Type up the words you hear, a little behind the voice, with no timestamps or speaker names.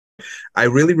I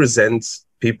really resent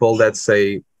people that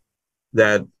say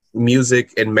that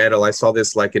music and metal. I saw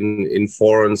this like in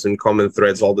forums and comment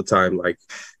threads all the time. Like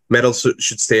metal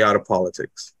should stay out of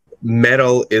politics.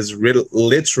 Metal is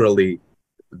literally,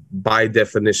 by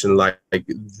definition, like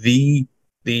the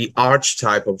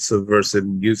archetype of subversive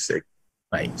music.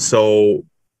 Right. So,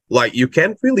 like, you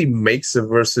can't really make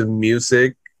subversive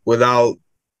music without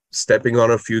stepping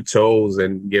on a few toes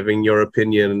and giving your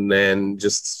opinion and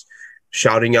just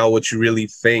shouting out what you really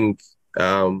think.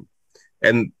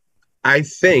 And I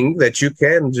think that you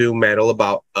can do metal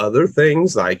about other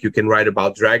things. Like, you can write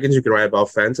about dragons, you can write about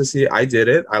fantasy. I did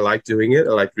it. I like doing it.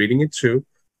 I like reading it too.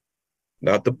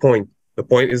 Not the point. The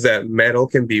point is that metal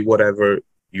can be whatever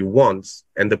you want.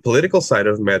 And the political side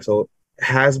of metal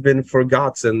has been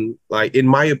forgotten, like, in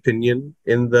my opinion,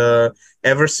 in the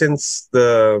ever since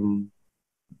the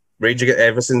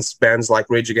ever since bands like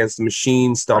Rage Against the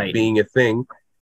Machine stopped Right. being a thing.